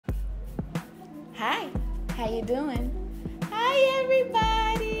Hi, how you doing? Hi,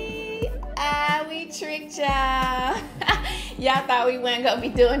 everybody. We tricked y'all. Y'all thought we weren't gonna be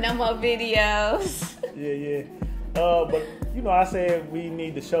doing no more videos. Yeah. But I said we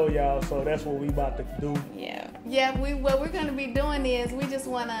need to show y'all, so that's what we about to do. Yeah. What we're gonna be doing is we just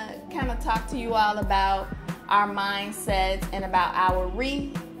wanna kind of talk to you all about our mindsets and about our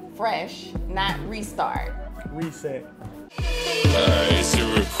refresh, not restart. Reset. Is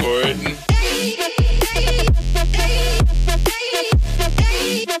it recording?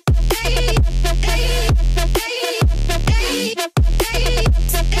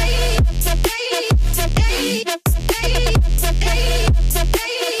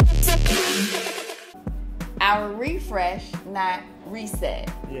 Our refresh, not reset.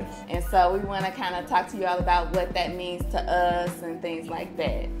 Yes. And so we want to kind of talk to you all about what that means to us and things like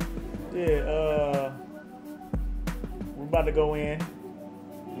that. Yeah, we're about to go in.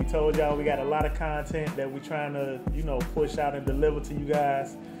 We told y'all we got a lot of content that we're trying to, push out and deliver to you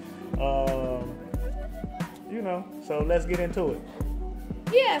guys. So let's get into it.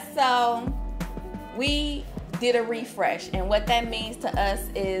 Yeah, so we did a refresh, and what that means to us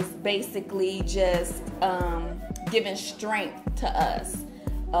is basically just giving strength to us,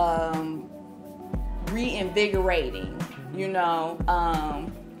 reinvigorating,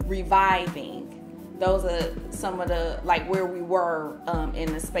 reviving. Those are some of the, like, where we were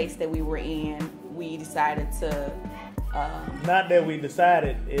in the space that we were in. We decided to not that we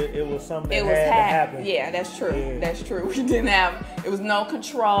decided, it was something that had to happen. Yeah, that's true. Yeah. That's true. We didn't have, it was no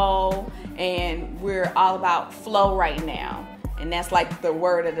control, and we're all about flow right now. And that's like the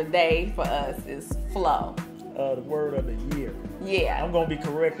word of the day for us is flow. The word of the year. Yeah. I'm going to be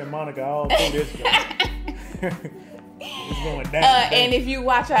correcting Monica all through this show. It's going down. And if you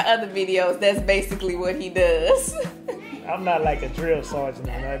watch our other videos, that's basically what he does. I'm not like a drill sergeant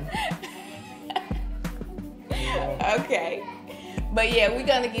or nothing. Okay. But yeah, we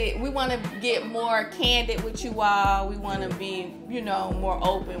want to get more candid with you all. We want to be, more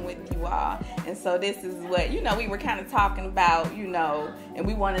open with you all. And so this is what, we were kind of talking about, and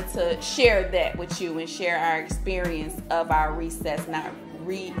we wanted to share that with you and share our experience of our recess,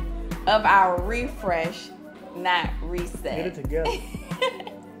 of our refresh, not reset. Get it together.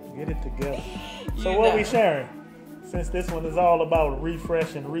 Get it together. So what we sharing? Since this one is all about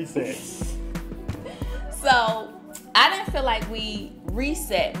refresh and reset. So I didn't feel like we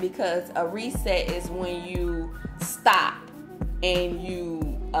reset, because a reset is when you stop and you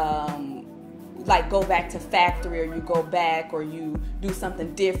go back to factory, or you go back, or you do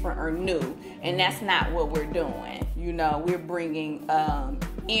something different or new, and that's not what we're doing. We're bringing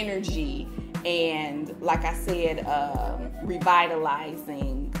energy and, like I said,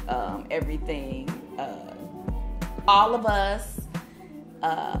 revitalizing everything. All of us,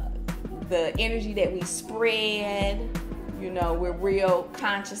 the energy that we spread, we're real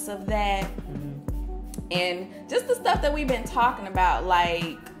conscious of that. Mm-hmm. And just the stuff that we've been talking about,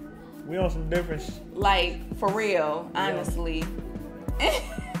 like, we on some different like, for real, honestly. Yeah.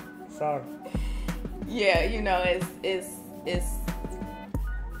 Sorry. Yeah,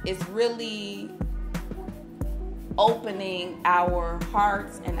 it's really opening our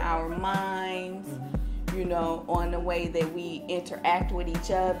hearts and our minds, on the way that we interact with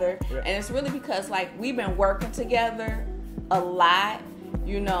each other. Yeah. And it's really because, like, we've been working together a lot,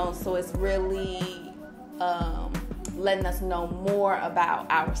 so it's really letting us know more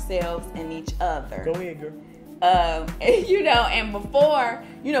about ourselves and each other. Go ahead, girl. And before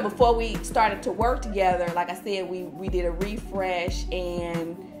we started to work together, like I said, we did a refresh,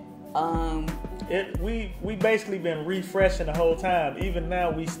 and we basically been refreshing the whole time. Even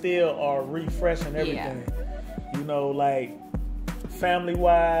now, we still are refreshing everything. Yeah. Like, family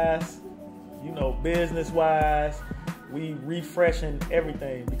wise, business wise, we refreshing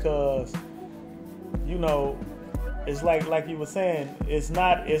everything, because it's like you were saying, it's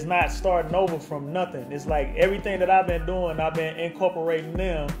not starting over from nothing. It's like everything that I've been doing, I've been incorporating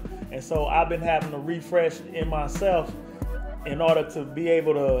them, and so I've been having to refresh in myself in order to be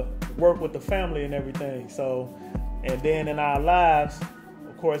able to work with the family and everything. So, and then in our lives,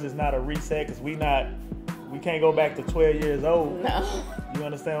 of course, it's not a reset, because we can't go back to 12 years old. No. You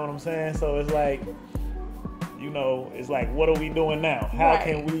understand what I'm saying? So it's like, it's like, what are we doing now? How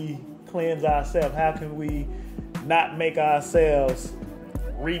can we cleanse ourselves? How can we not make ourselves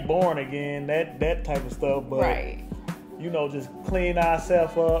reborn again? That type of stuff. But just clean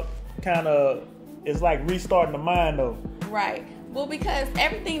ourselves up. Kind of, it's like restarting the mind, though. Right. Well, because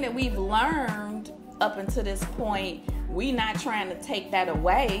everything that we've learned up until this point, we not trying to take that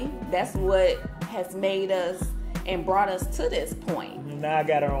away. That's what has made us and brought us to this point. Now I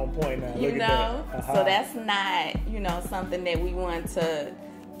got her on point now. You Look know, at that. so that's not, you know, something that we want to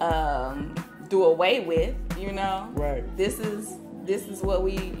do away with. You know, right. This is what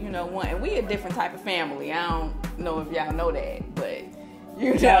we, you know, want, and we a different type of family. I don't know if y'all know that, but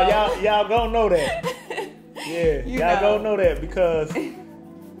you know, y'all gonna know that. Yeah, y'all gonna know that because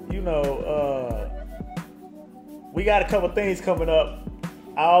you know, we got a couple things coming up.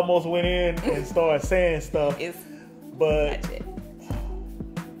 I almost went in and started saying stuff, but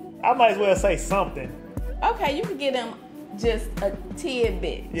I might as well say something. Okay, you can give them just a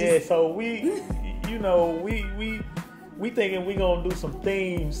tidbit. Yeah, so we, you know, we thinking we gonna do some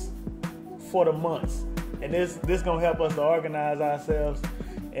themes for the months, and this gonna help us to organize ourselves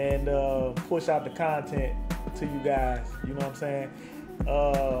and push out the content to you guys. You know what I'm saying?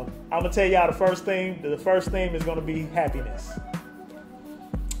 I'm gonna tell y'all the first theme. The first theme is gonna be happiness.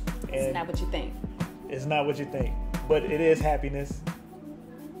 And it's not what you think. It's not what you think, but it is happiness.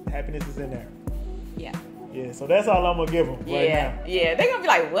 Happiness is in there. Yeah. Yeah. So that's all I'm gonna give them right now. Yeah. They're gonna be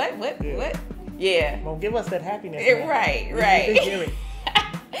like, what? Yeah. Gonna give us that happiness. Right.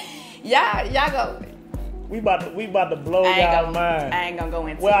 Y'all go. We about to blow y'all mind. I ain't gonna go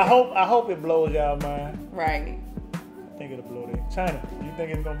into. Well, I hope it blows y'all mind. Right. I think it'll blow their China. You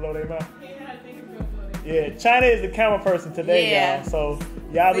think it's gonna blow their mind? Yeah, I think it's gonna blow their mind. Yeah, China is the camera person today, y'all. So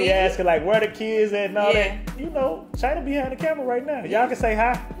y'all be asking like where the kids at and all that. You know, China behind the camera right now. Y'all can say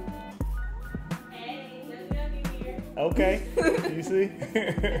hi. Hey, let's go here. Okay. You see?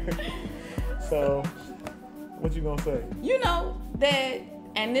 So, what you gonna say? You know that,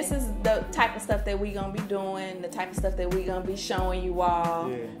 and this is the type of stuff that we gonna be doing, the type of stuff that we gonna be showing you all.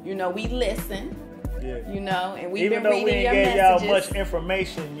 Yeah. You know, we listen. Yeah. You know, and we've been reading your messages. Even though we ain't gave y'all much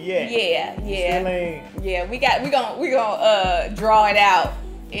information yet. Yeah. We gonna draw it out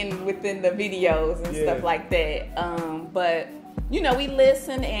within the videos and stuff like that. But you know, we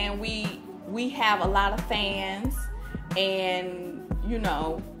listen and we have a lot of fans, and you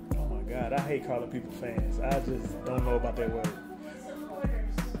know. God, I hate calling people fans. I just don't know about that word.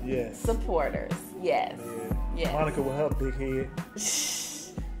 Supporters. Yes. Supporters. Yes. Yeah. Yes. Monica with her big head.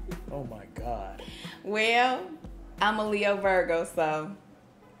 Oh my God. Well, I'm a Leo Virgo, so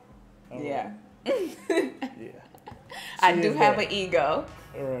yeah. I do have an ego.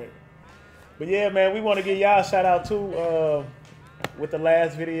 All right. But yeah, man, we want to give y'all a shout out too with the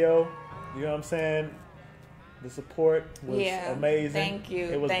last video. You know what I'm saying? The support was amazing. Thank you.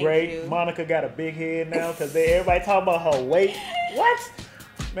 It was great. Monica got a big head now because everybody talking about her weight. What?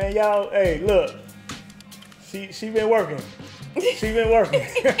 Man, y'all, hey, look. She been working. She been working.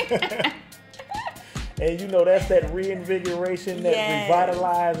 And you know, that's that reinvigoration, that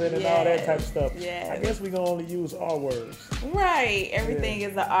revitalizing and all that type of stuff. I guess we gonna only use R words. Right. Everything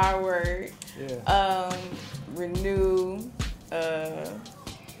is an R word. Yeah. Renew,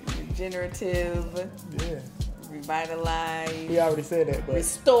 regenerative. Yeah. Revitalize. We already said that, but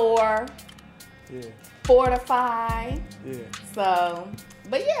restore. Yeah. Fortify. Yeah. So,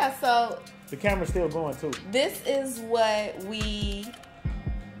 but yeah, so the camera's still going too. This is what we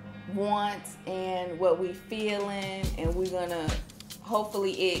want and what we feeling, and we're gonna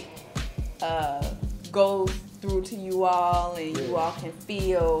hopefully it goes through to you all, and you all can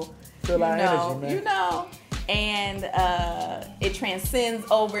feel our energy, man. You know. And it transcends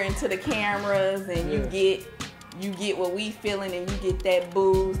over into the cameras, and you get what we feeling, and you get that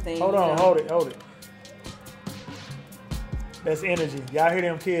boost. And hold it. That's energy. Y'all hear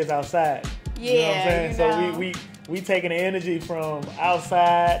them kids outside? Yeah, you know what I'm saying? So we taking the energy from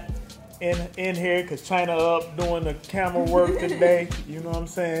outside in here because China up doing the camera work today. You know what I'm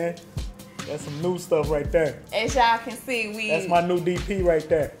saying? That's some new stuff right there. As y'all can see, that's my new DP right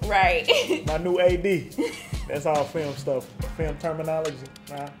there. Right. My new AD. That's all film stuff, film terminology.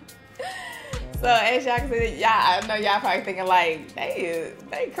 Nah. So as y'all can see, I know y'all probably thinking like,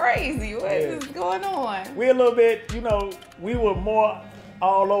 they crazy. What is going on? We a little bit, you know, we were more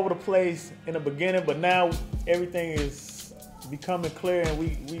all over the place in the beginning, but now everything is becoming clear, and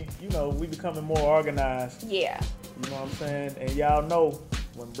we becoming more organized. Yeah. You know what I'm saying? And y'all know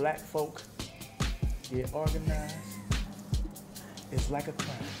when black folk get organized, it's like a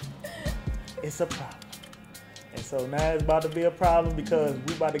crime. It's a problem. And so now it's about to be a problem because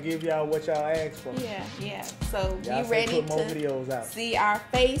we about to give y'all what y'all asked for. Yeah. So y'all be ready put more videos out. See our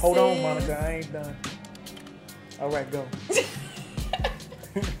faces. Hold on, Monica, I ain't done. All right, go.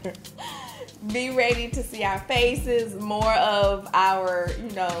 Be ready to see our faces, more of our,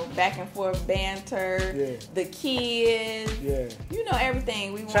 back and forth banter, the kids,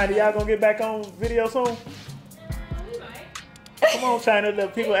 everything. We want. China, y'all gonna get back on video soon? We might. Come on, China. The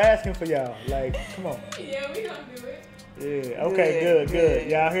people asking for y'all. Like, come on. Yeah, we gonna do it. Yeah. Okay. Good.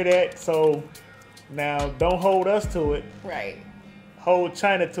 Y'all hear that? So now, don't hold us to it. Right. Hold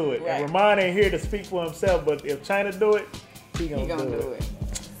China to it. Right. And Ramon ain't here to speak for himself, but if China do it, he gonna do it.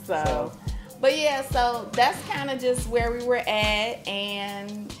 So, but yeah, so that's kind of just where we were at,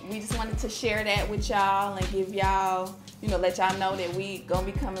 and we just wanted to share that with y'all and give y'all, let y'all know that we gonna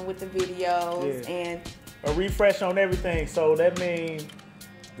be coming with the videos and a refresh on everything. So that means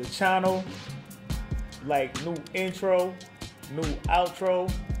the channel, like new intro, new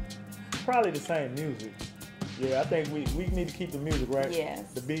outro, probably the same music. Yeah, I think we need to keep the music, right?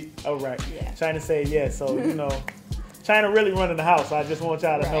 Yes. The beat. Oh, right. Yeah. China said yes. So, China really running the house. I just want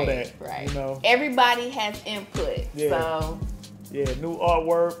y'all to know that. Right. Everybody has input. Yeah. So. Yeah, new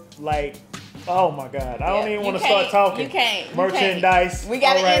artwork. Like, oh my God. I don't even want to start talking. You can't. Merchandise. We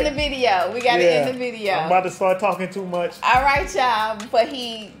got to end the video. I'm about to start talking too much. All right, y'all. But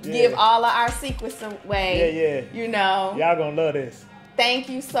he give all of our secrets away. Yeah. Y'all gonna love this. Thank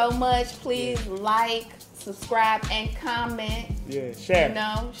you so much. Please like, subscribe, and comment. Yeah, share.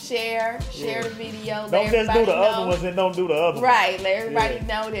 Share the video. Don't just do the other ones and don't do the other ones. Right. Let everybody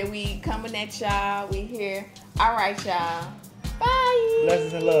know that we coming at y'all. We here. All right, y'all. Bye.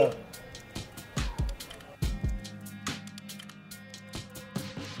 Blessings and love.